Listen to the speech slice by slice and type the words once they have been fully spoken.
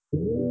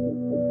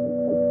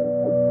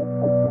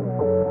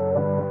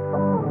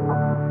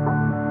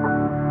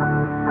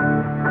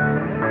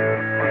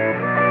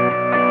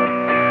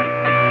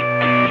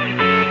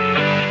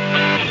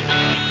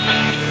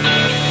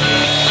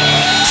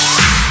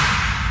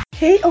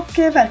Hej och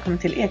välkommen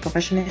till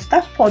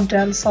Ekofashionista,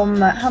 podden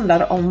som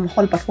handlar om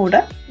hållbart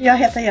mode. Jag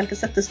heter Jelke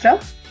Zetterström.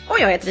 Och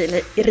jag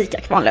heter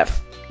Erika Kvarnlöf.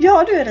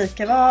 Ja du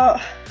Erika,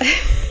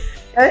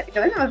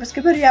 jag vet inte varför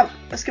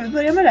ska vi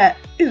börja med det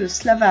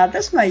usla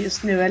vädret som är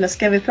just nu, eller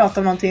ska vi prata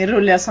om någonting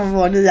roligare som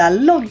vår nya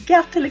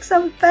logga till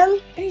exempel?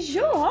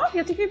 Ja,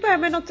 jag tycker vi börjar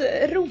med något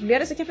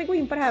roligare, så kan vi gå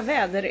in på det här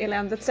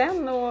vädereländet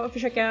sen och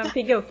försöka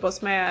pigga upp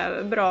oss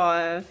med bra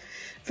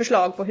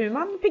förslag på hur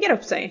man piggar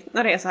upp sig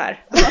när det är så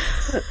här.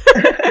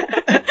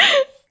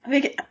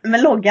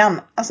 Men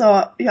loggan,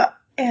 alltså jag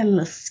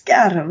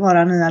älskar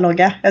våra nya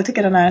logga. Jag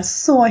tycker den är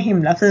så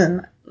himla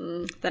fin.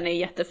 Den är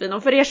jättefin.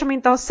 Och för er som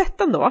inte har sett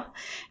den då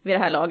vid det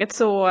här laget,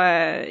 så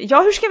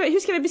ja, hur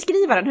ska vi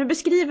beskriva den? Hur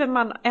beskriver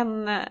man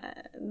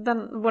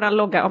våran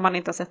logga om man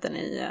inte har sett den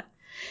i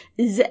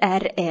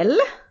IRL?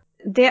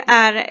 Det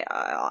är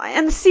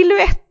en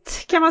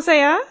silhuett, kan man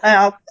säga.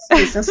 Ja,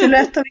 precis. En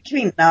silhuett av en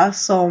kvinna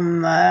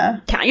som...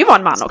 kan ju vara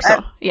en man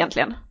också,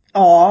 egentligen.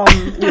 Ja,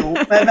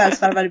 med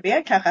välsvarvade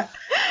ben kanske.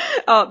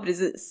 Ja,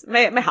 precis.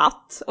 Med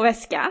hatt och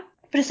väska.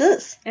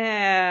 Precis.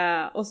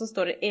 Och så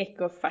står det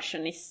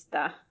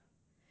ekofashionista.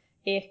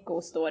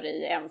 Eko står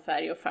i en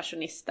färg och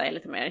fashionista är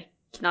lite mer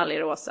knallig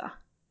rosa.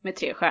 Med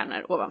 3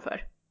 stjärnor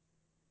ovanför.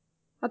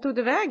 Vad tog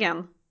du vägen?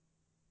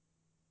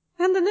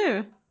 Vad hände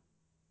nu?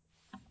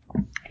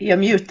 Jag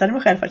mutade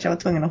mig själv för att jag var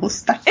tvungen att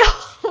hosta. Ja,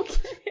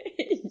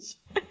 okej.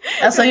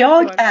 Alltså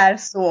jag är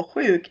så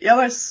sjuk. Jag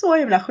var så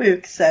himla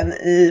sjuk sen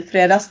i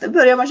fredags. Det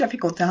började med att jag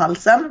fick ont i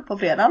halsen på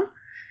fredagen.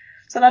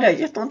 Sen hade jag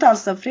jätteont i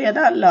halsen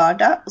fredag,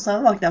 lördag. Och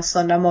sen vaknade jag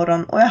söndag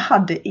morgon och jag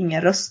hade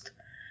ingen röst.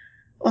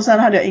 Och sen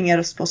hade jag ingen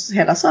röst på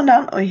hela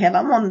söndagen och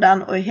hela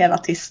måndagen och hela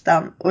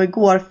tisdagen. Och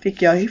igår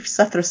fick jag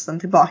hyfsat rösten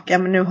tillbaka.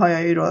 Men nu har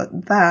jag ju då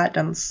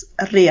världens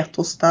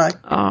rethosta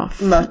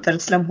möter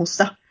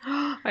slemhosta.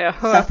 Ja, jag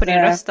hör på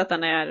din röst att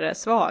den är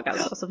svag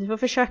alltså. Så vi får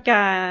försöka...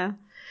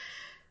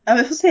 Ja,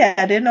 vi får se.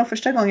 Det är nog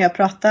första gången jag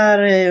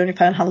pratar i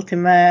ungefär en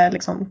halvtimme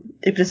liksom,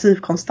 i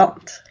princip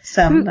konstant.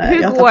 Sen,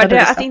 hur går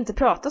det att inte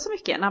prata så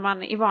mycket när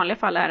man i vanliga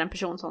fall är en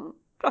person som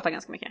pratar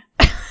ganska mycket?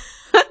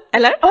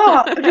 Eller?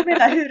 Ja, du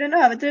menar hur en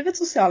överdrivet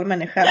social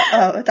människa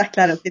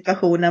tacklar en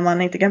situation när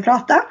man inte kan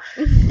prata?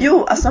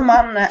 Jo, alltså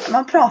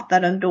man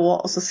pratar ändå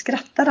och så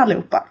skrattar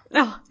allihopa.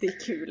 Ja, det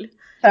är kul.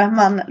 För att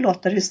man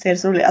låter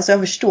hysteriskt rolig. Alltså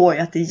jag förstår ju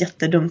att det är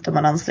jättedumt om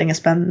man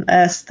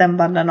anstränger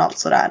stämbanden och allt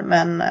sådär.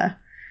 Men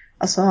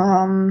alltså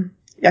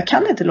jag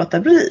kan inte låta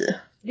bli.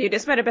 Det är ju det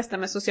som är det bästa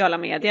med sociala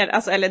medier.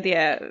 Alltså, eller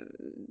det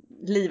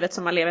livet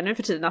som man lever nu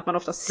för tiden. Att man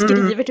ofta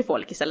skriver till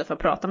folk istället för att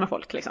prata med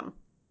folk liksom.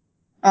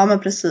 Ja, men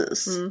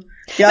precis.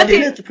 Jag hade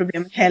lite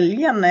problem med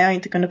helgen när jag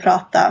inte kunde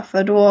prata.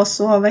 För då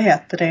så,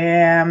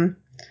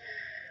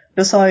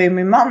 då sa ju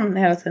min man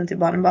hela tiden till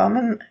barnen bara,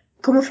 men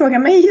kom och fråga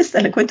mig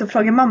istället, gå inte och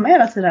fråga mamma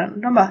hela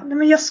tiden. De bara, nej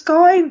men jag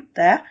ska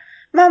inte.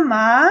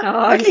 Mamma,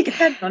 jag ligger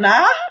pennorna.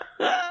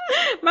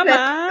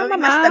 Mamma. I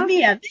nästa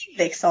mening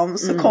liksom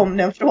så kom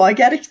det en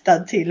fråga riktad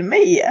till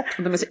mig.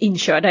 De är så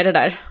inkörda i det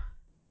där.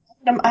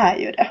 De är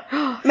ju det.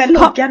 Men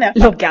loggan är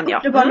loggan, ja.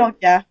 Det var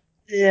logga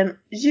i en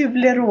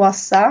ljuvlig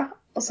rosa.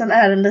 Och sen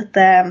är den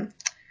lite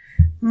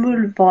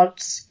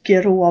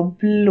mullvadsgrå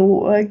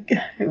blå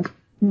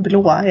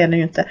är den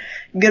ju inte.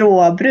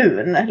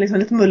 Gråbrun, liksom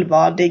lite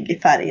mullvadig i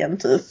färgen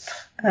typ.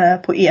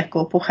 På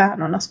eko på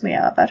stjärnorna som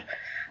är över.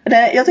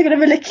 Jag tycker den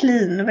är väldigt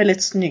clean,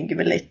 väldigt snygg,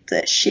 väldigt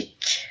chic.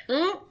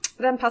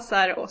 Den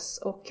passar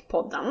oss och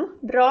podden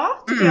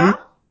bra, tycker jag.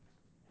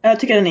 Jag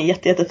tycker den är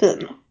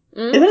jättefin.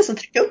 Jag vill nästan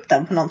trycka upp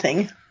den på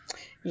någonting.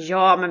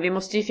 Ja, men vi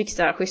måste ju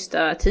fixa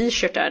schyssta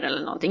t-shirtar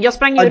eller någonting. Jag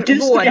sprang ju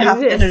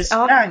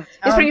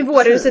jag sprang i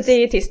vårhuset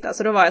i tisdag.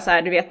 Så då var jag så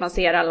här, du vet, man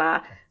ser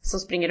alla som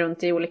springer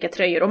runt i olika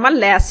tröjor. Och man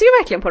läser ju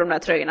verkligen på de där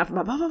tröjorna. För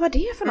man bara, vad var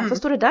det för något? Vad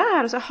står det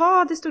där? Och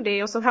så, det stod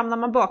det. Och så hamnar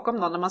man bakom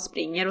någon när man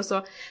springer. Och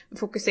så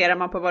fokuserar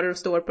man på vad det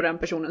står på den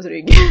personens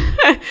rygg.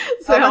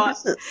 Så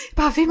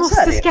vi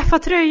måste skaffa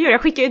tröjor.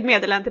 Jag skickade ett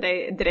meddelande till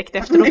dig direkt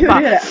efter. Och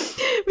bara,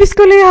 vi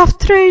skulle ju haft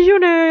tröjor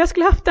nu. Jag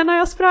skulle haft den när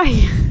jag sprang.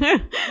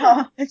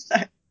 Ja,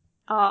 exakt.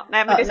 Ja,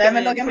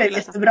 men loggan blev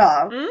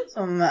jättebra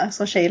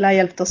som Sheila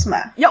hjälpte oss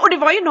med. Ja, och det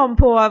var ju någon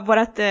på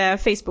vårt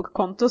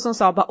Facebook-konto som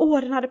sa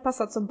bara, den hade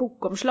passat som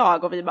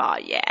bokomslag. Och vi bara,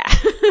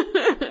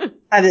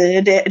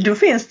 Då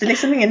finns det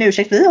liksom ingen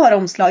ursäkt. Vi har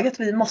omslaget,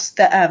 vi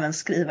måste även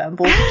skriva en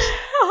bok.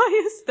 Ja,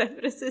 just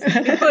det, precis.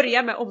 Vi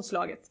börjar med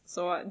omslaget.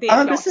 Så det är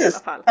klart precis. I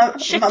alla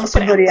fall. Man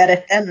måste börja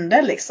rätt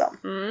ände liksom.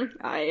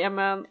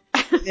 Jajamän.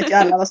 Vet ju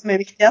alla vad som är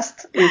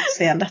viktigast,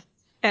 utseendet.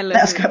 Eller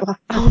jag ska bara.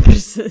 Ja,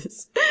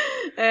 precis.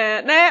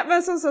 Nej,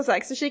 men som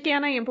sagt, så kika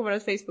gärna in på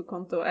vårt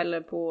Facebook-konto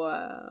eller på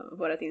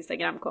vårt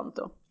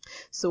Instagram-konto.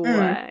 Så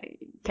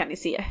kan ni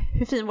se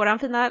hur fin våran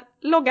fina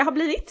logga har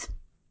blivit.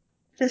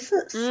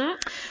 Precis.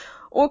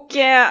 Och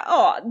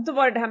då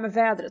var det här med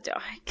vädret,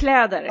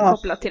 kläder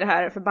kopplat till det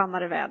här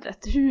förbannade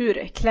vädret.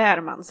 Hur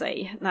klär man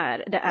sig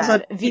när det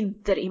är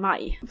vinter i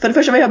maj? För det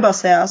första vill jag bara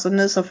säga, alltså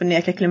ni som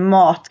förnekar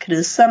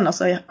klimatkrisen,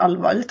 alltså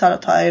allvarligt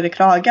talat tar er i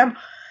kragen.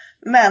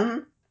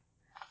 Men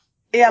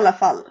i alla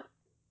fall,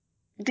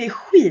 det är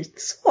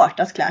skitsvårt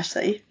att klä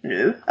sig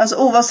nu. Alltså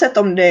oavsett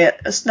om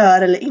det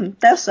snör eller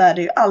inte så är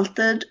det ju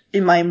alltid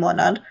i maj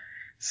månad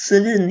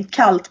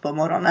svinkallt på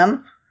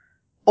morgonen.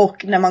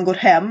 Och när man går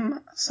hem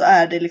så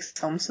är det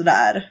liksom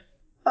sådär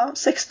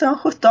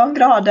 16-17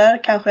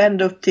 grader, kanske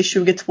ända upp till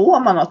 22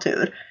 om man har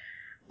tur.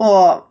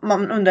 Och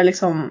man undrar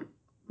liksom,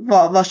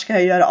 vad ska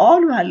jag göra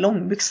av de här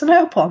långbyxorna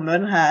jag har på mig,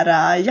 den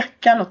här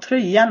jackan och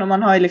tröjan, och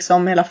man har ju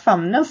liksom hela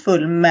famnen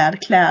full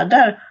med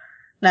kläder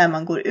när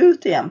man går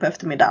ut igen på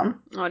eftermiddagen.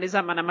 Ja, det är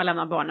samma när man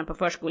lämnar barnen på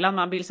förskolan.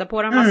 Man bylsar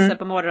på dem massor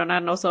på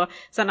morgonen och så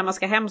sen när man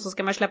ska hem så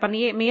ska man släppa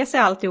med sig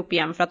alltihop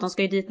igen för att de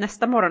ska ju dit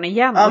nästa morgon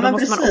igen. Ja, och då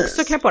måste man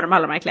också klä på dem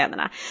alla de här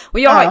kläderna. Och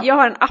jag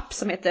har en app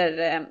som heter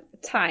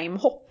Time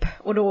Hop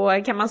och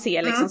då kan man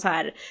se liksom så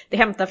här, det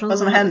hämtar från vad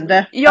som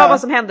hände. Ja, vad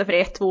som hände för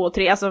 1, 2,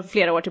 3, alltså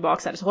flera år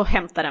tillbaka här, så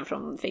hämtar den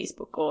från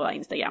Facebook och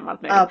Instagram och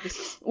allt möjligt.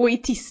 Och i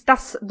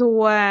tisdags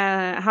då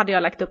hade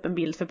jag lagt upp en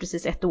bild för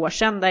precis 1 år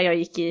sedan där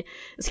jag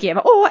skrev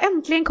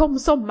äntligen kom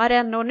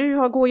sommaren och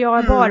nu går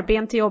jag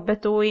barben till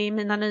jobbet och i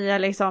mina nya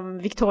liksom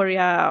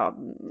Victoria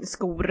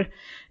skor,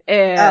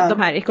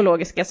 de här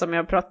ekologiska som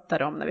jag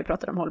pratade om när vi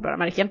pratade om hållbara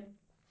märken.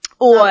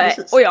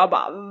 Och jag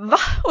bara, va?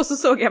 Och så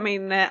såg jag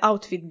min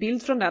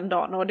outfitbild från den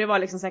dagen och det var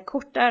liksom så här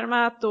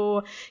kortärmat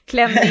och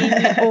klänning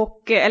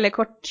och eller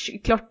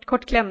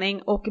kort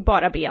klänning och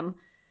bara ben.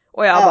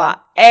 Och jag bara,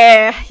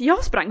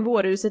 jag sprang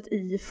vårhuset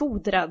i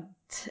fodrad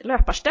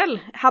löparställ,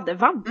 hade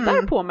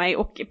vantar på mig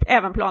och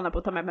även planer på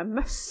att ta med mig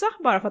mössa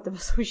bara för att det var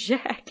så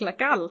jäkla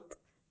kallt.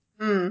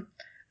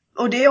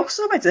 Och det är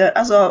också faktiskt,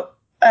 alltså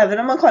även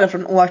om man kollar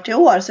från år till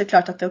år så är det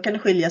klart att det kan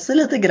skilja sig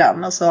lite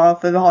grann. Alltså,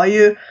 för vi har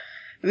ju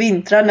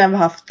vintrar när vi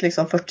har haft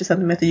liksom 40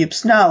 cm djup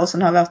snö och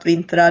sen har vi haft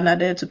vintrar när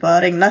det typ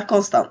har regnat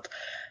konstant.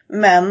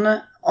 Men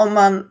om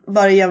man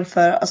bara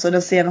jämför alltså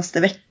den senaste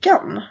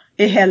veckan,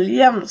 i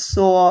helgen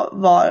så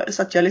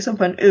satt jag liksom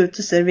på en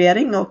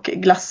uteservering och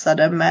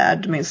glassade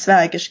med min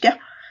svägerska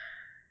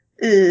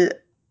i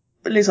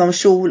liksom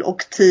kjol och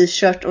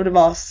t-shirt och det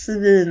var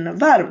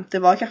svinvarmt. Det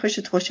var kanske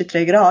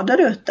 22-23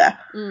 grader ute.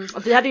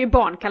 Och vi hade ju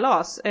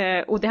barnkalas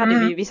och det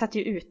hade vi satt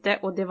ju ute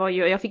och det var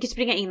ju, jag fick ju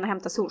springa in och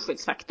hämta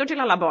solskyddsfaktor till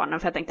alla barnen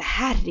för jag tänkte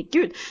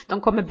herregud,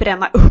 de kommer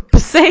bränna upp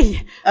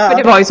sig. För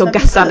det var ju så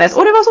gassandet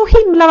och det var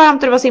så himla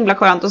varmt och det var så himla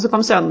skönt och så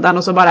kom söndagen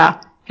och så bara,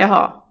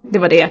 jaha, det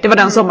var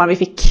den sommaren vi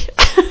fick.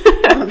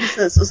 Ja,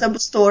 precis. Och sen på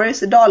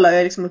stories idag la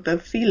jag liksom upp en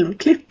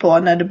filmklipp på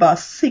när det bara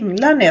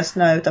singlar ner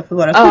snö utanför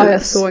våra hus. Ja,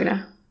 jag såg det.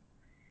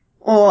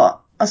 Och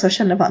alltså jag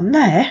kände bara,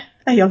 nej,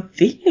 jag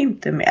vill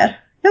inte mer.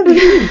 Jag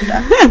vill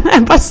inte.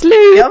 Bara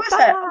sluta.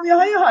 Jag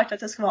har ju hört att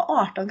det ska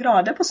vara 18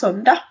 grader på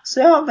söndag. Så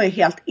jag var ju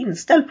helt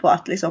inställd på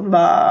att liksom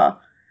bara,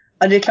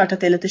 ja, det är klart att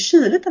det är lite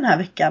kyligt den här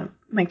veckan.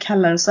 Men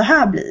kallare så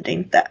här blir det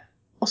inte.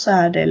 Och så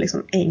är det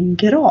liksom 1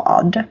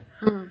 grad.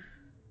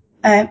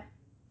 Nej.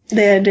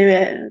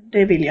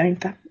 Det vill jag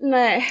inte.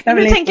 Nej, men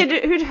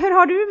hur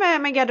har du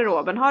med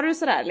garderoben? Har du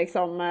sådär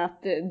liksom att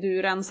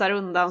du rensar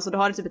undan så du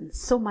har typ en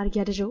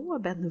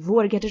sommargarderob, en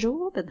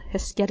vårgarderob, en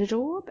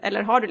höstgarderob?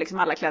 Eller har du liksom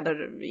alla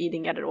kläder i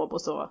din garderob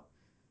och så?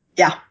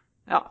 Ja.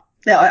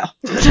 Det har jag.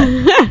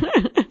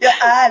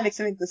 Jag är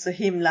liksom inte så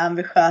himla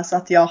ambitiös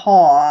att jag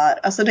har,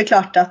 alltså det är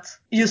klart att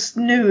just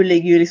nu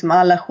ligger ju liksom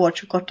alla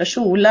shorts och korta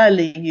kjolar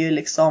ligger ju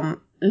liksom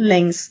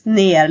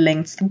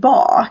längst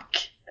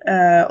bak.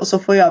 Och så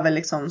får jag väl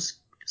liksom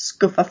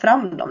skuffa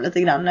fram dem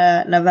lite grann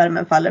när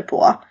värmen faller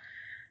på.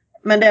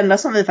 Men det enda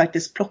som vi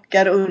faktiskt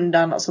plockar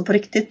undan, alltså på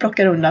riktigt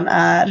plockar undan,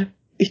 är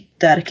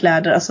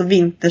ytterkläder. Alltså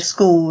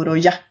vinterskor och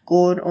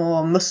jackor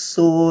och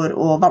mössor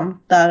och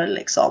vantar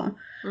liksom.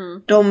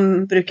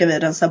 De brukar vi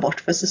rensa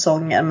bort för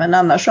säsongen. Men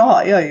annars så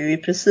har jag ju i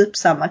princip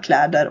samma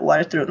kläder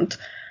året runt.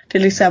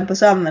 Till exempel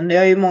så använder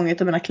jag ju många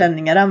av mina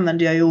klänningar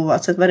använder jag ju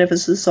oavsett vad det är för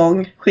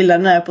säsong.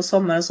 Skillnaden är på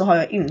sommaren så har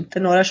jag inte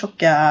några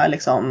tjocka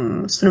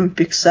liksom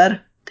strumpbyxor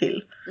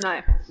till.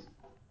 Nej.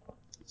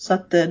 Så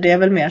att det är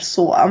väl mer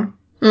så.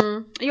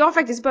 Jag har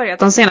faktiskt börjat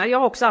de senare. Jag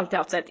har också alltid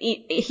haft ett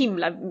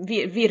himla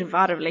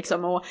virrvarv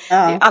liksom. Och jag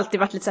har alltid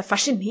varit lite så här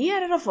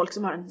fascinerad av folk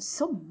som har en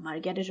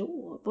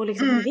sommargarderob och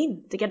liksom en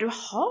vintergarderob.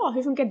 Jaha,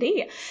 hur funkar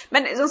det?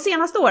 Men de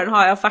senaste åren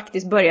har jag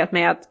faktiskt börjat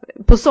med att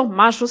på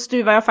sommar så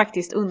stuvar jag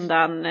faktiskt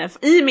undan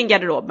i min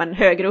garderob, men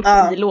högre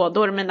upp i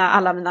lådor,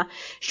 alla mina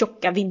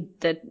tjocka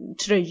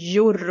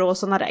vintertröjor och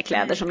såna där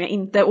kläder som jag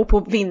inte, och på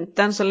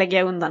vintern så lägger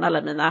jag undan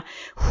alla mina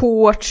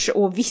shorts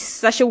och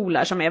vissa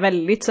kjolar som är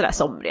väldigt sådär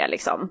somriga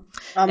liksom.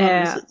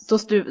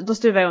 Då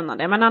stuvar jag undan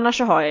det. Men annars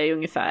så har jag ju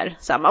ungefär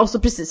samma. Och så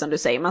precis som du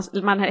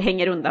säger, man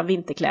hänger undan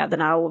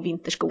vinterkläderna och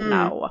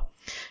vinterskorna och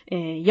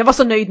jag var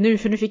så nöjd nu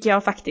för nu fick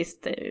jag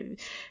faktiskt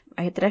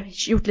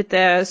gjort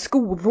lite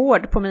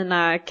skovård på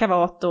mina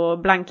kavat och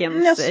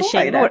blankens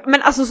kängor.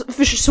 Men alltså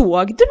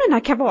försåg du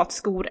mina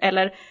kavatskor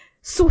eller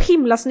så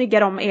himla snygga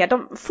de är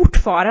de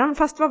fortfarande,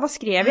 fast vad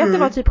skrev jag att det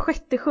var typ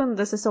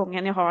 6-7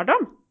 säsongen jag har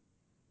dem.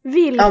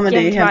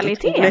 Vilken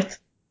kvalitet.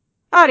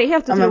 Ja, det är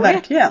helt otroligt. Men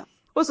verkligen.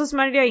 Och så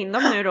smörjde jag in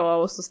dem nu då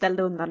och så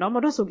ställde undan dem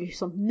och de såg ju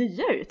som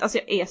nya ut. Alltså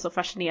jag är så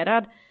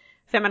fascinerad.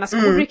 För jag menar,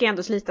 skor brukar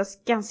ändå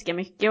slitas ganska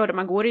mycket och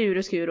man går i ur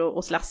och skur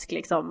och slask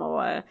liksom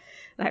och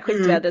det här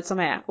skitvädret som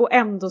är. Och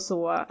ändå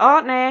så,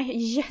 ja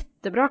nej,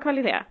 jättebra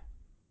kvalitet.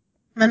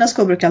 Mina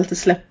skor brukar alltid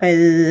släppa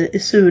i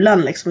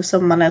sulan liksom, i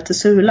sömmarna till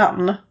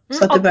sulan.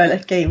 Så att det börjar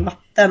läcka in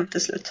vatten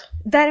till slut.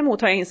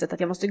 Däremot har jag insett att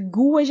jag måste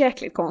gå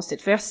jäkligt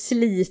konstigt, för jag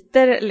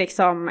sliter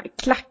liksom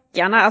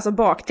klackarna, alltså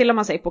bak till om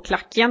man säger på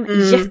klacken,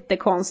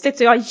 jättekonstigt.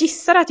 Så jag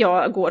gissar att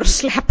jag går och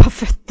släpar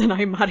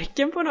fötterna i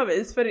marken på något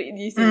vis, för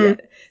det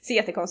ser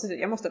jättekonstigt ut.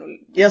 Jag måste nog...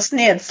 Jag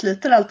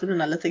snedsliter alltid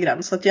mina lite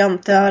grann, så att jag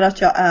antar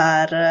att jag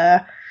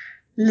är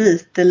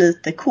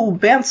lite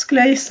kobent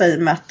skulle jag gissa, i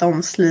med att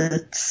de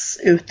slits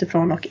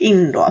utifrån och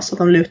in då, så att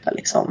de lutar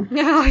liksom.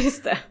 Ja,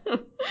 just det.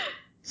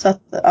 Så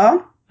att,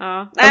 ja.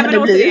 Ja. Nej, men det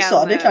blir ju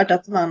så. Det är klart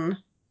att man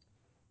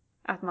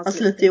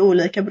sliter ju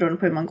olika beroende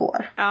på hur man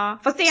går. Ja,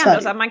 fast det är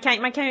ändå så att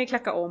man kan ju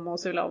klacka om och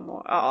sula om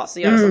och så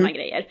göra sådana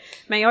grejer.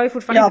 Men jag har ju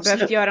fortfarande inte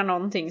behövt göra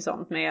någonting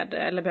sånt med,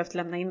 eller behövt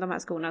lämna in de här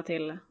skorna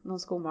till någon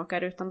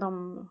skomakare, utan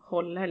de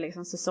håller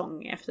liksom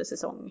säsong efter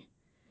säsong.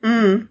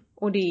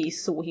 Och det är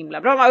så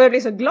himla bra. Jag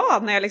blev så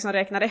glad när jag liksom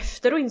räknade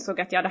efter och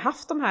insåg att jag hade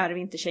haft de här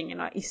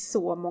vinterkängorna i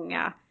så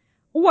många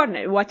år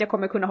nu, och att jag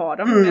kommer kunna ha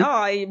dem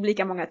i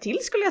lika många till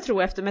skulle jag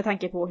tro, efter med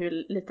tanke på hur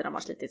lite de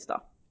har slitits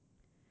då.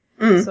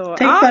 Så,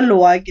 tänk vad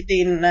låg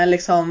din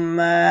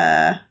liksom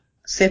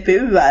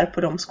CPU är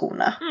på de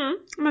skorna.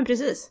 Men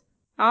precis.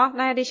 Ja,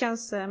 nej, det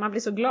känns, man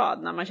blir så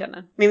glad när man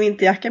känner. Min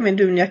vinterjacka, min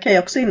dunjacka är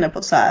också inne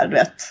på så här, du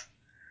vet.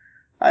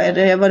 Ja,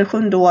 det var det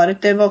 7:e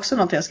året. Det var också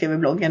något jag skrev i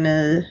bloggen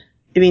i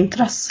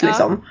vintras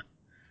liksom.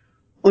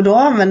 Och då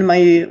använder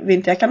man ju,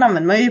 vinterjackan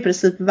använder man ju i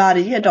princip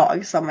varje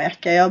dag samma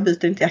jacka. Jag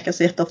byter inte jacka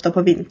så jätteofta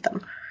på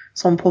vintern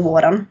som på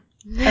våren.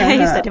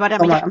 Just det var det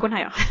med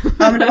jackorna ja.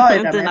 Ja, men det var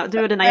ju det.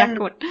 Du och dina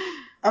jackor.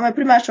 Ja, men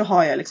primärt så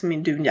har jag liksom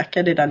min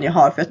dunjacka, det är den jag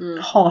har, för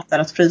jag hatar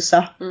att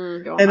frysa.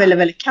 Jag är väldigt,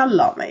 väldigt kall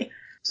av mig.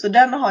 Så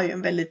den har ju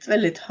en väldigt,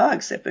 väldigt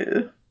hög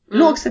CPU.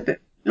 Låg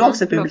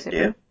CPU blir det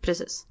ju.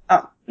 Precis.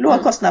 Ja,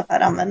 låg kostnad per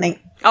användning.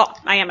 Ja,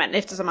 men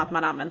eftersom att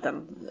man använt den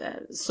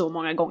så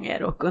många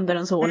gånger och under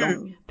en så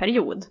lång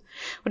period.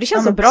 Och det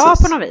känns så bra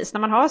på något vis när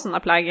man har sådana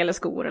plagg eller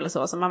skor eller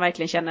så som man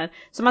verkligen känner,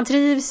 som man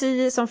trivs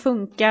i, som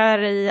funkar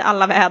i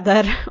alla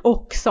väder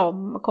och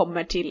som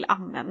kommer till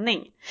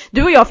användning.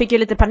 Du och jag fick ju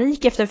lite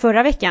panik efter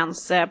förra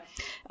veckans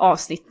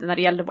avsnitt när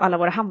det gällde alla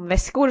våra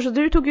handväskor, så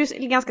du tog ju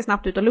ganska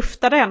snabbt ut och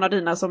luftade en av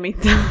dina som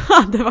inte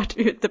hade varit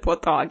ute på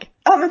ett tag.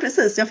 Ja, men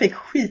precis, jag fick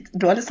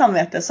skitdåligt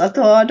samvete, så att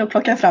då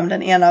plockade jag fram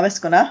den ena av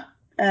väskorna.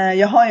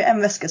 Jag har ju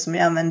en väska som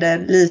jag använder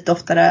lite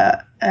oftare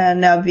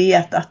när jag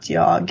vet att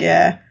jag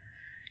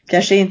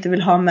kanske inte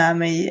vill ha med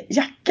mig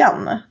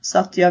jackan. Så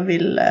att jag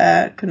vill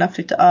kunna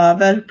flytta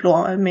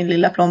över min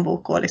lilla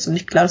plånbok och liksom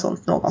nycklar och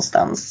sånt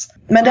någonstans.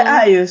 Men det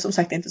är ju som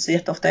sagt inte så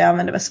jätteofta jag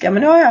använder väska.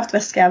 Men nu har jag haft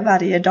väska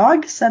varje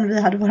dag sedan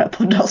vi hade våra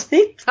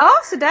poddavsnitt. Ja,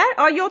 så där.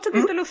 Ja, jag tog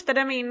ut och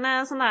luftade min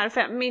sån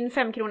här min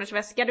 5-kronors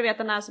väska. Du vet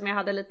den här som jag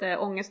hade lite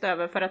ångest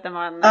över för att den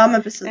var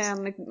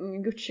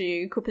en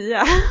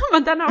Gucci-kopia.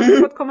 Men den har också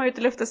fått komma ut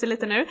och lufta sig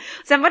lite nu.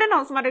 Sen var det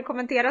någon som hade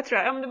kommenterat,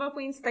 tror jag, om det var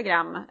på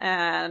Instagram,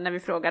 när vi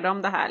frågade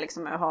om det här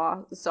liksom, att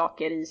ha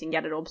saker i sin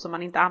garderob som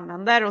man inte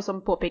använder, och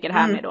som påpekar det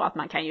här med då att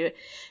man kan ju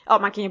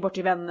ge bort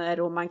till vänner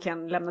och man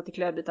kan lämna till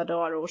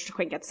klädbytardagar och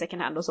skänka till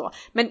second hand och så.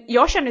 Men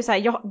jag känner så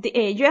här, det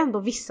är ju ändå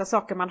vissa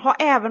saker man har,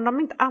 även om de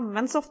inte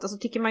används ofta, så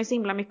tycker man ju så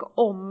himla mycket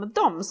om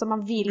dem, så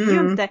man vill ju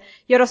inte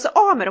göra sig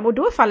av med dem, och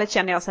då i fallet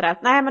känner jag så här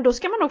att nej, men då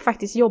ska man nog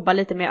faktiskt jobba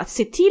lite med att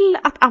se till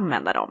att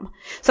använda dem,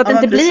 så att det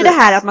inte blir det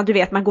här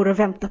att man går och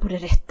väntar på det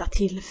rätta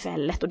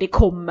tillfället och det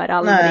kommer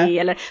aldrig,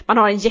 eller man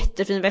har en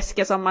jättefin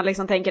väska som man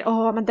liksom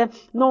tänker, men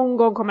någon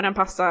gång kommer den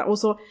passa, och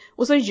så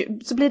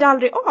blir det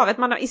aldrig av. Att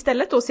man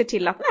istället då ser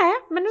till att nej,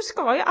 men nu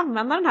ska jag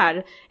använda den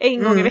här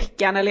en gång i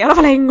veckan, eller i alla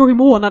fall en gång i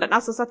månaden,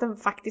 alltså så att den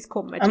faktiskt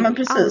kommer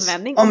till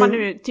användning, om man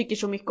nu tycker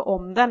så mycket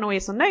om den och är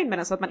så nöjd med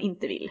den så att man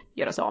inte vill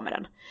göra sig av med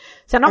den.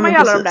 Sen har man ju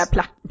alla de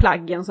där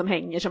plaggen som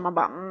hänger, som man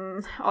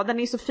bara den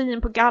är så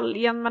fin på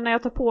galgen, men när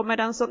jag tar på mig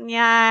den så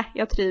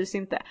jag trivs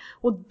inte.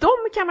 Och de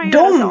kan man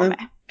göra sig av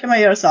med. Kan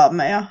man göra sig av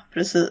med, ja,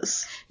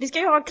 precis. Vi ska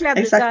ju ha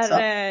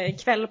klädbytar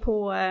kväll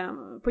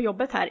på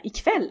jobbet här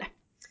ikväll.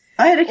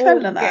 Ja, är det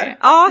kvällen där?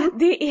 Ja,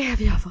 det är,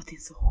 vi har fått in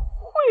så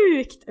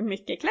sjukt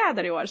mycket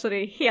kläder i år, så det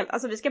är helt,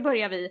 alltså vi ska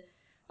börja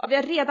vi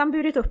har redan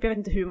burit upp, jag vet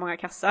inte hur många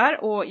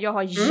kassar, och jag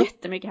har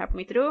jättemycket här på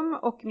mitt rum,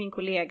 och min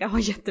kollega har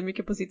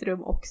jättemycket på sitt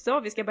rum också.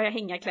 Vi ska börja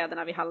hänga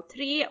kläderna vid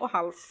 4:30 och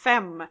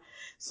 4:30,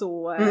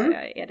 så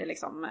är det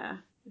liksom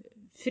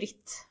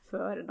fritt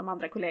för de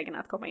andra kollegorna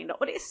att komma in då.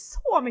 Och det är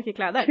så mycket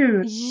kläder.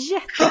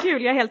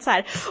 Jättekul, jag är helt så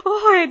här,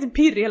 jag är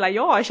pirrig hela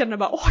jag känner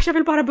bara, jag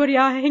vill bara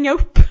börja hänga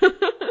upp.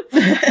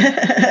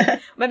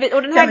 Men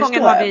och den här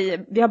gången har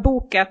vi har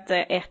bokat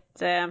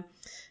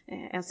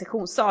en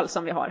sessionssal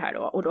som vi har här då.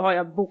 Och då har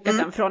jag bokat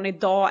den från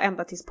idag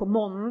ända tills på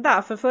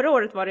måndag. För förra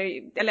året var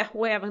det,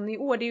 och även i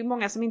år, det är ju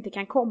många som inte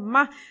kan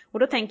komma. Och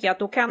då tänker jag att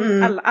då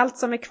kan allt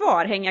som är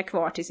kvar hänga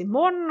kvar tills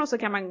imorgon. Och så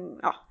kan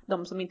man,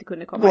 de som inte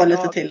kunde komma gå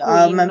lite till,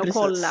 gå in och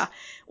kolla.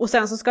 Och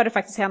sen så ska det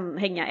faktiskt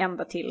hänga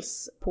ända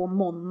tills på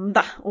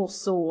måndag. Och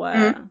så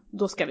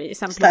då ska vi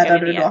sen plocka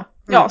ner.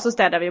 Ja, så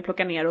städar vi och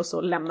plockar ner och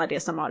så lämnar det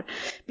som har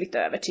blivit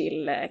över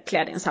till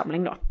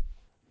klädinsamling då.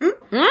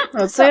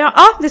 Så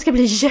det ska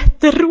bli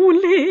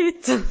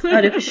jätteroligt.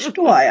 Ja, det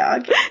förstår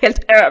jag.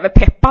 Helt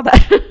överpeppad där.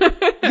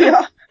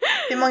 Ja.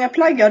 Hur många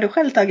plagg har du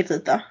själv tagit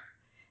hit då?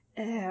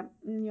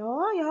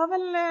 Jag har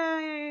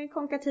väl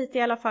konkat hit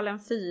i alla fall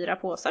 4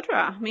 påsar tror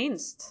jag,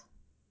 minst.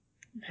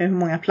 Hur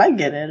många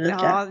plagg är det, Erika?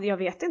 Ja, jag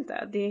vet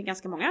inte. Det är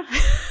ganska många.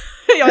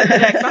 Jag har inte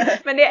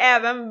räknat. Men det är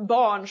även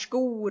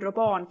barnskor och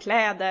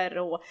barnkläder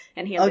och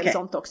en hel del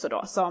sånt också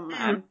då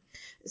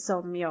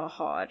som jag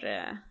har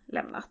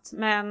lämnat.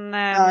 Men det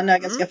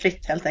är ganska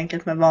fritt helt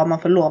enkelt med vad man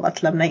får lov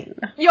att lämna in.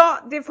 Ja,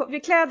 vi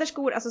kläder,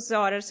 skor,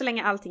 accessoarer så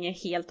länge allting är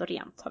helt och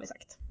rent har vi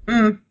sagt.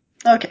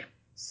 Okej.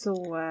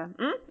 Så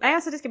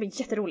alltså det ska bli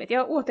jätteroligt.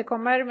 Jag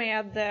återkommer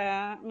med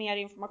mer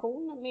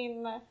information.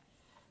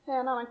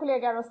 En annan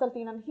kollega har ställt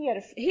in en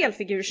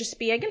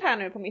helfigursspegel här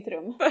nu på mitt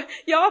rum.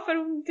 Ja, för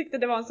hon tyckte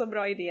det var en så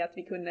bra idé att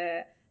vi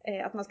kunde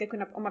att man ska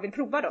kunna, om man vill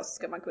prova då, så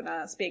ska man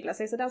kunna spegla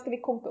sig. Så den ska vi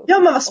konka upp. Ja,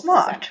 men vad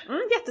smart.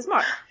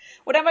 Jättesmart.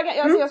 Och den var,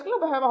 jag skulle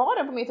behöva ha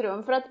den på mitt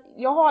rum. För att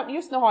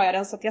just nu har jag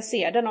den så att jag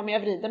ser den om jag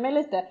vrider mig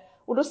lite.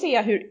 Och då ser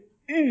jag hur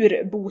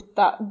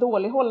urbota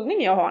dålig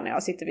hållning jag har när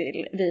jag sitter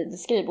vid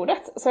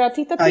skrivbordet. Så jag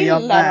tittar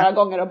till där några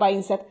gånger och bara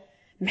insett,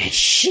 men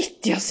shit,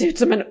 jag ser ut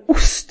som en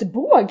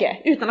ostbåge.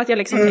 Utan att jag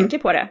liksom tänker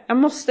på det. Jag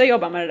måste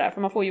jobba med det där,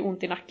 för man får ju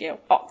ont i nacke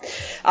och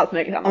allt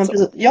möjligt annat.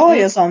 Jag har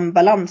ju en sån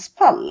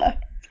balanspall.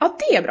 Ja,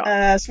 det är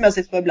bra. Som jag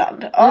sitter på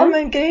ibland. Ja,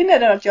 men grejen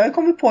är att jag har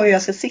kommit på hur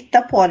jag ska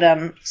sitta på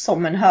den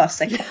som en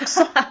hösäck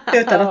också.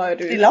 Utan att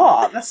trilla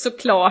av.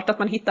 Såklart att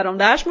man hittar de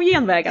där små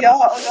genvägarna.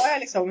 Ja,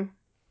 och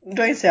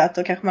då inser jag att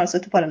då kanske man har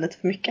suttit på den lite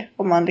för mycket.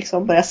 Om man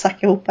liksom börjar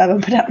sacka ihop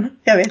även på den.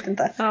 Jag vet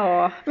inte.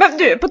 Ja, men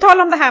du, på tal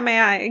om det här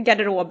med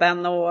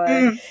garderoben och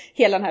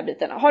hela den här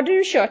biten. Har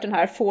du kört den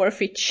här 4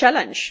 Fit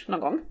Challenge någon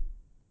gång?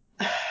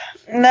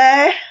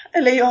 Nej,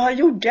 eller jag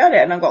gjorde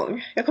det någon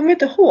gång. Jag kommer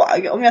inte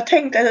ihåg. Om jag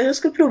tänkte att jag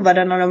skulle prova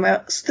den och om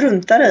jag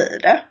struntade i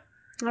det.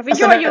 Ja,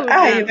 alltså det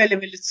är ju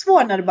väldigt, väldigt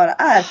svårt när det bara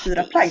är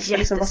 4 plagg.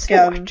 Liksom, vad ska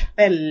jag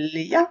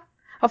välja?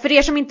 Ja, för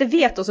er som inte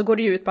vet då, så går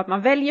det ju ut på att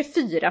man väljer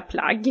 4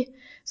 plagg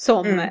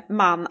som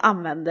man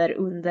använder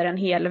under en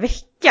hel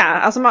vecka.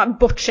 Alltså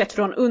bortsett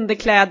från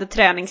underkläder,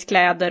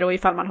 träningskläder och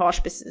ifall man har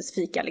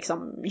specifika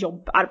liksom,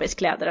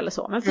 arbetskläder eller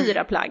så. Men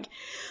 4 plagg.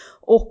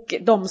 Och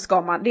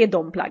det är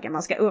de plaggen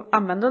man ska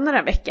använda under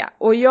en vecka.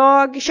 Och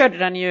jag körde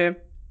den ju,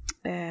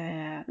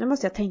 nu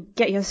måste jag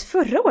tänka,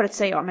 förra året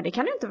säger jag, men det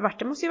kan ju inte ha varit,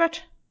 det måste ju ha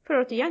varit förra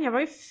året igen. Jag var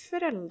ju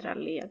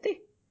föräldraledig.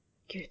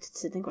 Gud,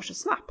 tiden går så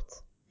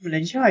snabbt. Men det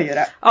gör ju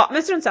det. Ja,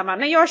 men strunt samma.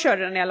 När jag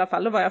körde den i alla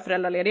fall, då var jag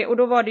föräldraledig. Och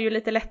då var det ju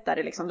lite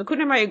lättare liksom. Då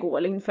kunde man ju gå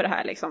in för det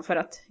här liksom. För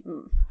att,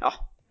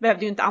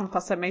 behövde ju inte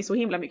anpassa mig så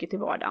himla mycket till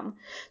vardagen.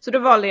 Så då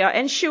valde jag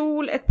en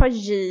kjol, ett par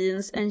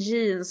jeans, en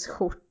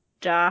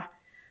jeansskjorta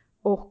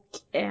och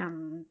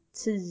en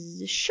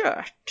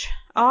t-shirt.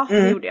 Ja,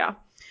 det gjorde jag.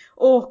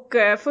 Och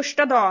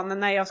första dagen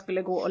när jag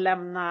skulle gå och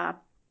lämna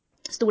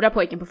stora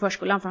pojken på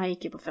förskolan, för han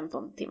gick ju på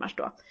 15 timmars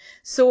då,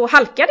 så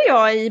halkade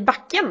jag i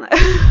backen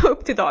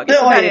upp till dagis.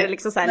 Så där är det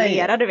liksom så här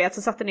lera, du vet,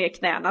 så satte ner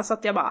knäna. Så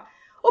att jag bara,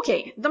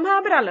 okej, de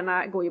här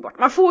brallorna går ju bort.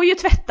 Man får ju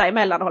tvätta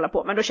emellan och hålla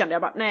på. Men då kände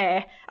jag bara,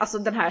 nej, alltså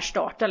den här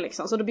starten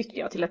liksom. Så då bytte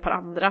jag till ett par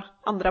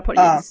andra par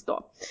jeans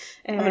då.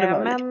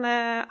 Men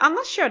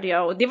annars körde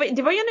jag, och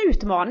det var ju en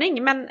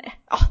utmaning. Men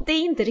det är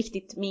inte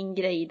riktigt min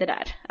grej det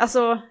där.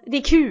 Alltså, det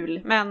är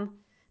kul, men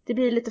det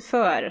blir lite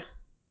för...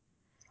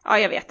 Ja,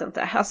 jag vet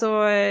inte. Alltså,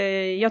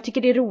 jag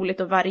tycker det är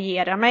roligt att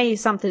variera mig,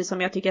 samtidigt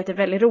som jag tycker att det är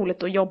väldigt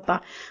roligt att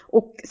jobba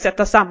och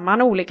sätta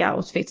samman olika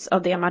outfits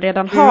av det man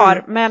redan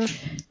har. Men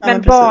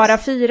bara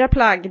 4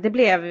 plagg, det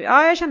blev...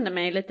 Ja, jag kände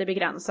mig lite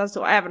begränsad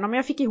så, även om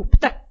jag fick ihop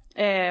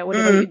det. Och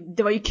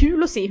det var ju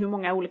kul att se hur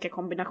många olika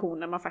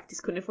kombinationer man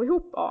faktiskt kunde få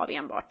ihop av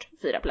enbart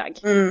 4 plagg.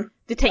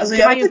 Det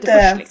tänker man ju inte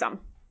först liksom.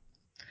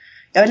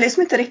 Jag vet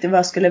liksom inte riktigt vad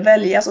jag skulle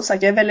välja. Som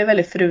sagt, jag är väldigt,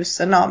 väldigt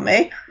frusen av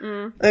mig.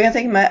 Och jag kan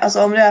tänka mig,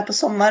 alltså om det är på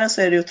sommaren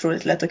så är det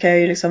otroligt lätt. Då kan jag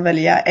ju liksom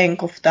välja en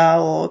kofta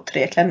och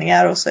 3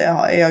 klänningar. Och så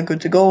är jag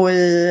good to go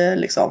i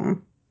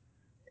liksom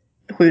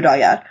 7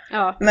 dagar.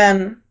 Ja.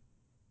 Men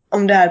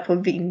om det är på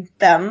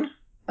vintern.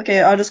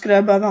 Då skulle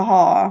jag behöva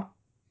ha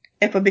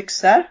ett par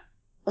byxor.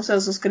 Och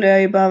sen så skulle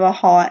jag ju behöva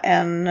ha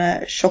en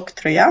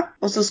tjocktröja.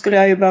 Och så skulle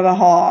jag ju behöva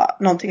ha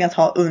någonting att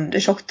ha under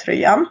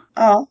tjocktröjan.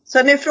 Ja.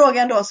 Sen är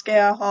frågan då, ska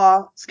jag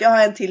ha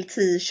en till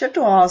t-shirt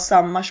och ha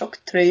samma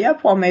tjocktröja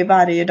på mig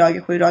varje dag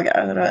i 7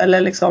 dagar?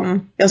 Eller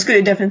liksom, jag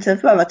skulle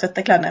definitivt behöva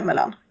tvätta kläderna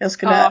emellan. Det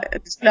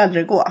skulle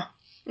aldrig gå.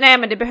 Nej,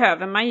 men det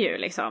behöver man ju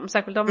liksom.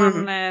 Särskilt om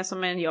man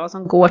som är jag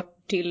som går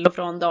till och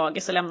från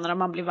dagis och lämnar om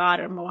man blir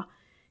varm. Och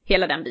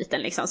hela den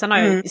biten liksom. Sen har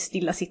jag ju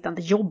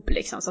stillasittande jobb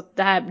liksom, så att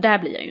där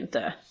blir jag ju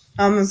inte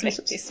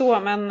svettig så,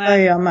 men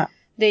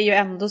det är ju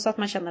ändå så att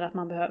man känner att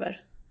man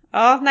behöver.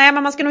 Ja, nej,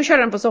 men man ska nog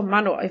köra den på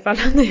sommaren då, ifall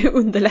det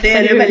underlättar. Det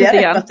är ju välja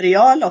rätt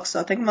material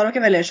också. Tänk om man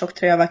råkar välja en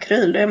tjocktröja av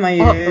akryl, då är man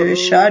ju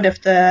körd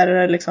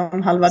efter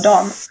liksom halva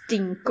dagen.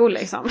 Stinko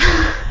liksom.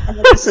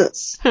 Ja,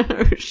 precis.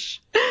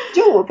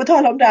 Jo, på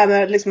tal om det här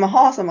med liksom att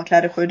ha samma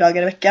kläder 7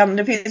 dagar i veckan.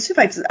 Det finns ju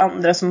faktiskt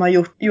andra som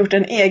har gjort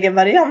en egen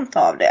variant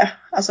av det.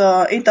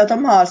 Alltså inte att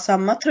de har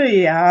samma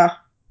tröja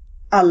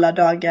alla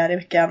dagar i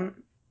veckan,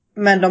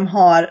 men de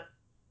har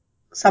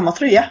samma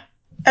tröja.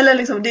 Eller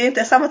liksom, det är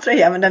inte samma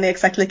tröja, men den är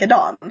exakt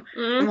likadan.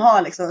 De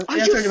har liksom,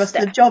 jag tror det var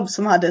Steve Jobs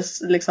som hade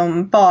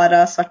liksom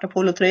bara svarta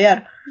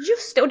polotröjor.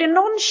 Just det, och det är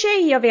någon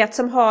tjej jag vet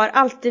som har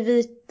alltid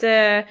vit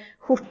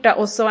skjorta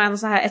och så en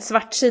så här ett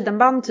svart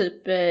sidenband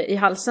typ i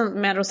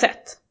halsen med en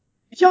rosett.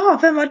 Ja,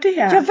 vem var det?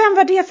 Ja, vem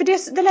var det?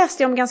 För det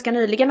läste jag om ganska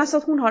nyligen, alltså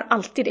att hon har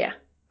alltid det.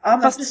 Ja,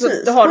 men fast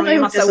precis. Då har hon har ju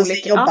gjort massa det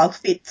olika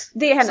jobboutfit.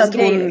 Det är hennes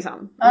grej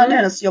liksom. Ja, det är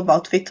hennes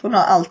jobboutfit. Hon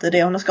har alltid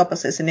det. Hon har skapat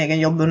sig sin egen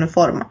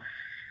jobbuniform.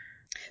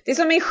 Det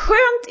som är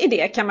skönt i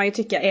det kan man ju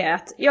tycka är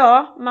att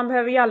man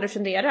behöver ju aldrig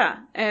fundera.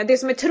 Det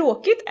som är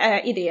tråkigt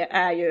i det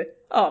är ju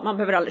man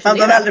behöver aldrig fundera.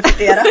 Man behöver aldrig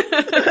fundera.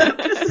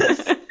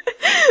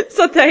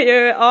 Så det är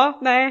ju,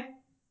 nej.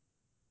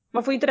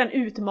 Man får inte den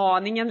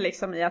utmaningen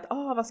liksom i att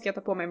vad ska jag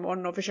ta på mig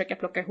imorgon och försöka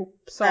plocka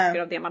ihop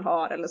saker av det man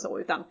har eller så,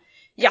 utan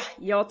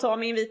jag tar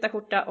min vita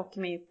skjorta och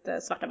mitt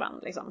svarta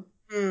band liksom.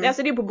 Det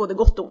är på både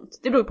gott och ont.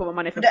 Det beror på vad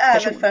man är för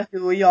person. Det är väl för att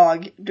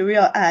du och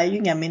jag är ju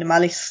inga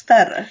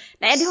minimalister.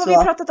 Nej, det har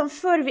vi pratat om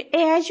förr. Vi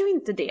är ju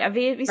inte det.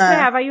 Vi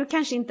strävar ju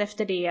kanske inte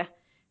efter det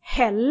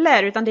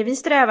heller, utan det vi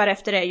strävar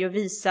efter är ju att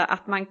visa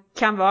att man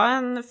kan vara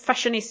en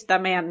fashionista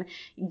med en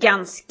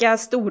ganska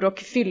stor och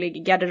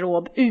fyllig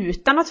garderob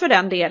utan att för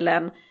den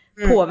delen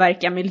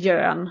påverka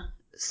miljön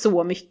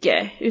så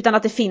mycket, utan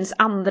att det finns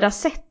andra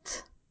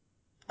sätt.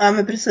 Ja,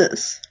 men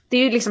precis. Det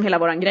är ju liksom hela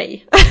våran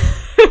grej.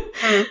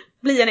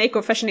 Bli en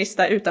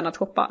eko-fashionista utan att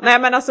shoppa. Nej,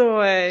 men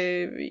alltså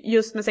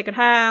just med second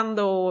hand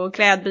och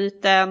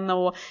klädbyten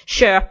och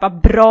köpa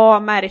bra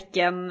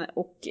märken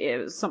och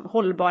som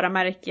hållbara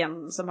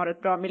märken som har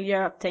ett bra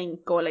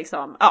miljötänk och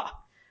liksom,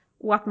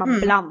 och att man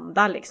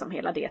blandar liksom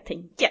hela det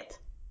tänket.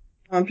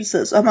 Ja,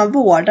 precis. Och att man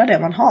vårdar det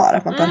man har,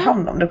 att man tar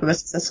hand om det på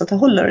bästa sätt så att det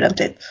håller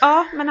ordentligt.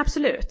 Ja, men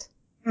absolut.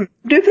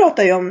 Du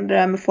pratar ju om det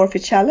där med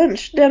Forfeit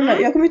Challenge.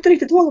 Jag kommer inte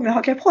riktigt ihåg om jag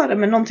hakar på det,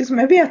 men någonting som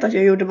jag vet att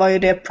jag gjorde var ju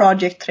det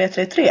Project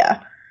 333.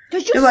 Ja,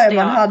 just det var ju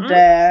man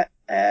hade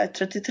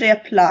 33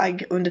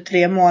 plagg under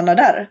 3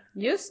 månader.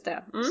 Just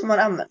det. Som man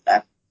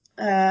använde.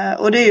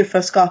 Och det är ju för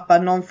att skapa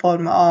någon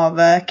form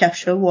av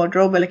capsule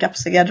wardrobe eller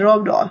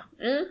kapselgarderob då.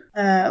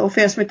 Och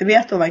för er som inte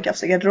vet vad en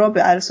kapselgarderob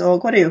är, så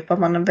går det upp att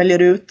man väljer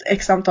ut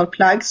x antal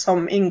plagg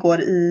som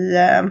ingår i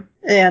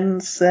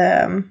ens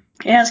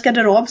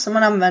garderob som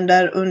man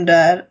använder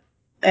under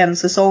en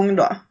säsong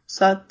då.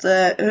 Så att,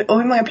 och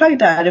hur många plagg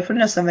det är, det får du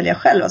nästan välja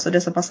själv, alltså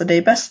det som passar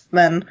dig bäst.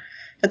 Men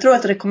jag tror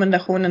att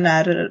rekommendationen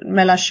är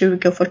mellan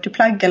 20 och 40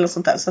 plagg eller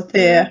sånt där. Så att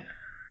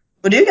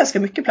och det är ju ganska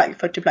mycket plagg,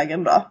 40 plagg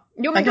ändå.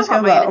 Jo, men då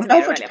har man om du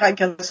har 40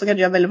 plagg så kan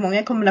du göra väldigt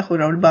många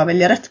kombinationer om du bara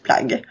väljer rätt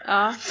plagg.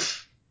 Ja.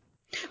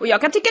 Och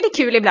jag kan tycka det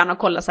är kul ibland att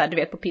kolla så här, du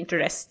vet, på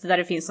Pinterest där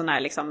det finns sån här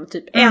liksom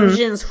typ en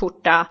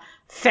jeansskjorta,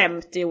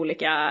 50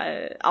 olika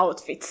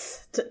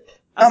outfits typ.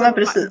 Alltså, men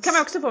precis. Kan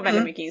man också få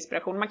väldigt mycket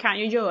inspiration. Man kan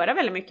ju göra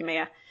väldigt mycket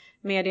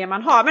med det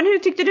man har. Men hur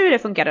tyckte du det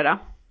funkade då?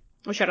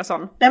 Att köra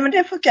sån? Nej, men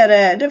det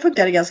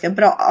funkade ganska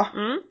bra.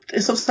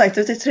 Som sagt,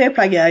 33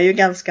 plagg är ju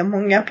ganska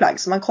många plagg,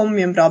 så man kommer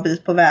ju en bra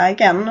bit på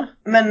vägen.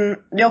 Men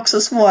det är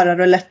också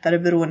svårare och lättare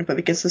beroende på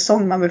vilken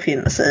säsong man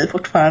befinner sig i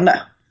fortfarande.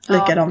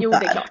 Likadant jo, där.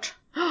 Det är klart.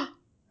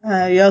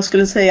 Jag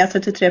skulle säga att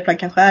 33 plagg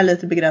kanske är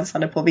lite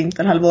begränsande på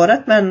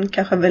vinterhalvåret, men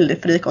kanske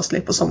väldigt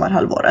frikostligt på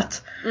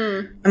sommarhalvåret.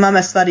 Men man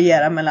mest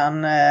varierar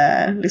mellan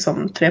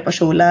liksom 3 par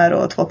kjolar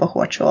och 2 par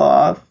shorts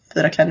och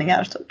 4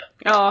 klänningar typ.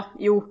 Ja,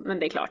 jo, men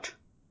det är klart.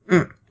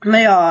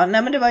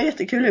 Men det var en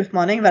jättekul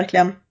utmaning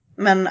verkligen.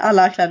 Men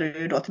alla kläder är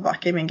ju då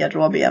tillbaka i min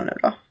garderob igen nu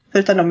då.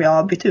 Förutom de jag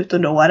har bytt ut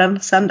under åren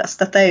sen dess.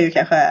 Detta är ju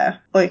kanske,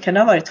 kan det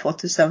ha varit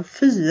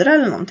 2004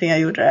 eller någonting jag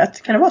gjorde det?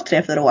 Kan det vara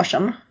 3-4 år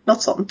sedan?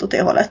 Något sånt åt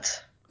det hållet.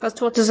 Fast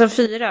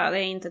 2004, det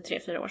är inte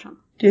 3-4 år sedan.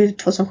 Det är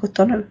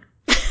 2017 nu.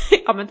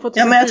 Ja, men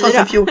 2004. Ja, men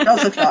 2014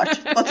 såklart.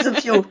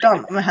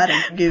 2014, men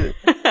herregud.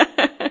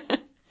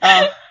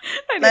 Ja.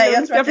 Nej,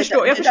 jag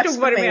förstod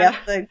vad du menar.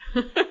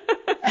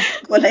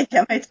 Gå och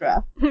lägga mig, tror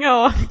jag.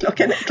 Ja.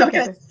 Klockan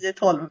är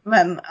 10-12,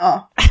 men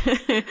ja.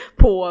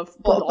 På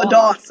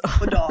dagen.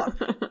 På dagen.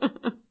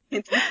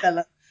 Inte på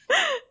kvällen.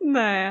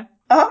 Nej.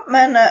 Ja,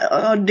 men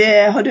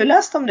har du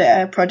läst om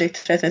det,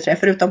 Project 333,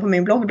 förutom på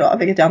min blogg då,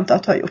 vilket jag inte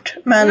har gjort.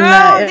 Men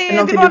är det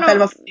någonting du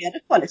själv har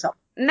funderat på liksom?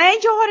 Nej,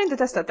 jag har inte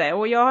testat det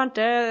och jag har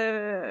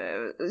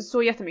inte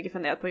så jättemycket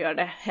funderat på att göra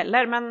det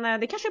heller, men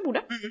det kanske jag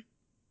borde.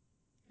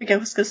 Vi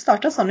kanske skulle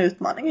starta en sån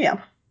utmaning igen.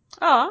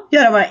 Ja.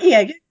 Göra vår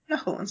egen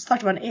relation,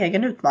 starta vår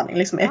egen utmaning,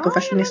 liksom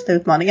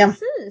ekofashionista-utmaningen.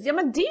 Precis, ja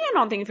men det är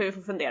någonting för vi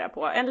får fundera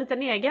på. En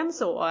liten egen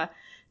så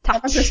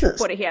touch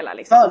på det hela.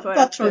 Liksom,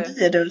 vad tror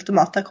du är det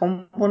ultimata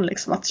kombon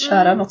liksom, att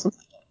köra något sånt?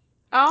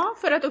 Ja,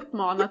 för att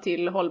uppmana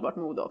till hållbart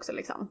mode också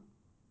liksom.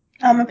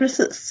 Ja, men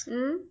precis.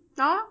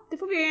 Ja, det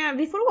får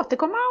vi får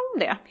återkomma om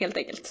det helt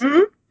enkelt.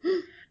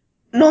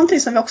 Någonting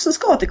som vi också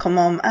ska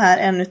återkomma om är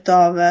en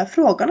utav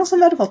frågorna som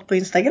vi hade fått på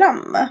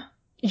Instagram.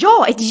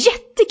 Ja, ett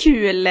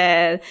jättekul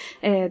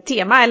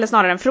tema, eller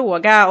snarare en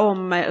fråga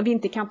om vi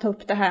inte kan ta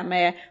upp det här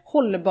med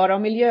hållbara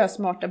och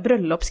miljösmarta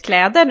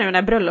bröllopskläder nu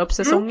när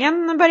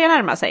bröllopssäsongen börjar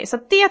närma sig. Så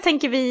det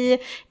tänker vi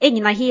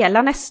ägna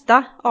hela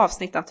nästa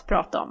avsnitt att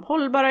prata om.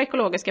 Hållbara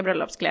ekologiska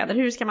bröllopskläder,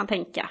 hur ska man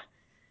tänka?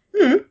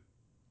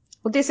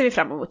 Och det ser vi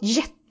fram emot.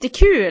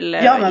 Jättekul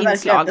inslag. Ja, men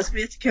verkligen, det ska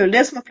bli jättekul. Det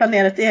är som att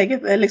planera ett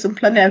eget, liksom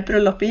planera ett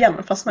bröllop igen,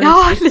 fast man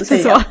inte lite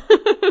så.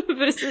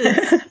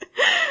 Precis.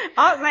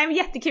 Ja, nej,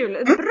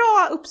 jättekul.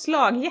 Bra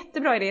uppslag,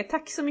 jättebra idé.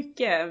 Tack så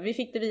mycket. Vi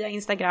fick det via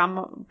Instagram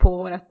på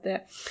vårt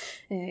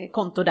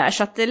konto där.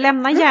 Så att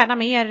lämna gärna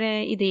mer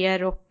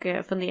idéer och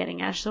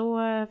funderingar, så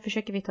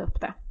försöker vi ta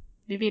upp det.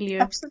 Vi vill ju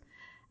att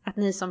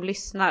ni som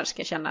lyssnar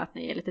ska känna att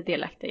ni är lite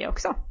delaktiga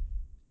också.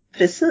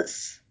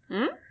 Precis.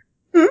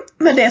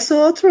 Med det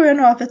så tror jag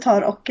nog att vi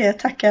tar och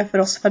tackar för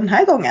oss för den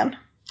här gången.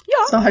 Ja.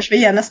 Så hörs vi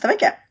igen nästa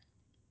vecka.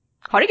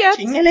 Ha det gött!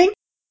 Tjingeling!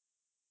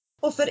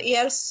 Och för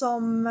er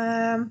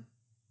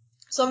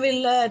som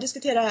vill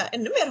diskutera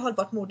ännu mer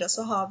hållbart mode,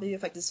 så har vi ju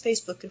faktiskt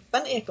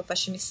Facebookgruppen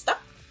Ekofashionista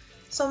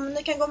som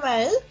ni kan gå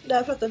med i.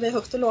 Där pratar vi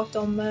högt och lågt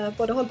om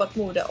både hållbart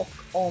mode och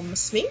om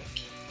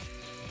smink.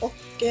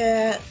 Och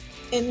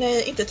är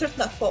ni inte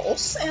tröttnat på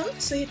oss än,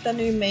 så hittar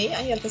ni mig,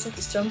 Angelica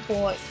Zetterström,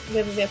 på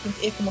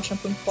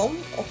www.ekomorsan.com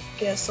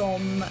och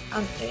som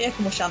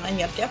Ekomorsan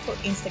Angelica på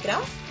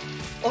Instagram.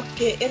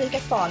 Och Erika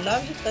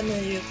Kvarnlöv hittar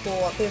ni ju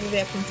på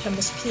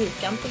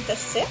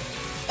www.hemmospikan.se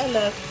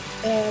eller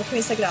på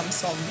Instagram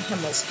som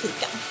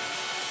hemmospikan.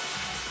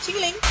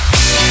 Tjingeling!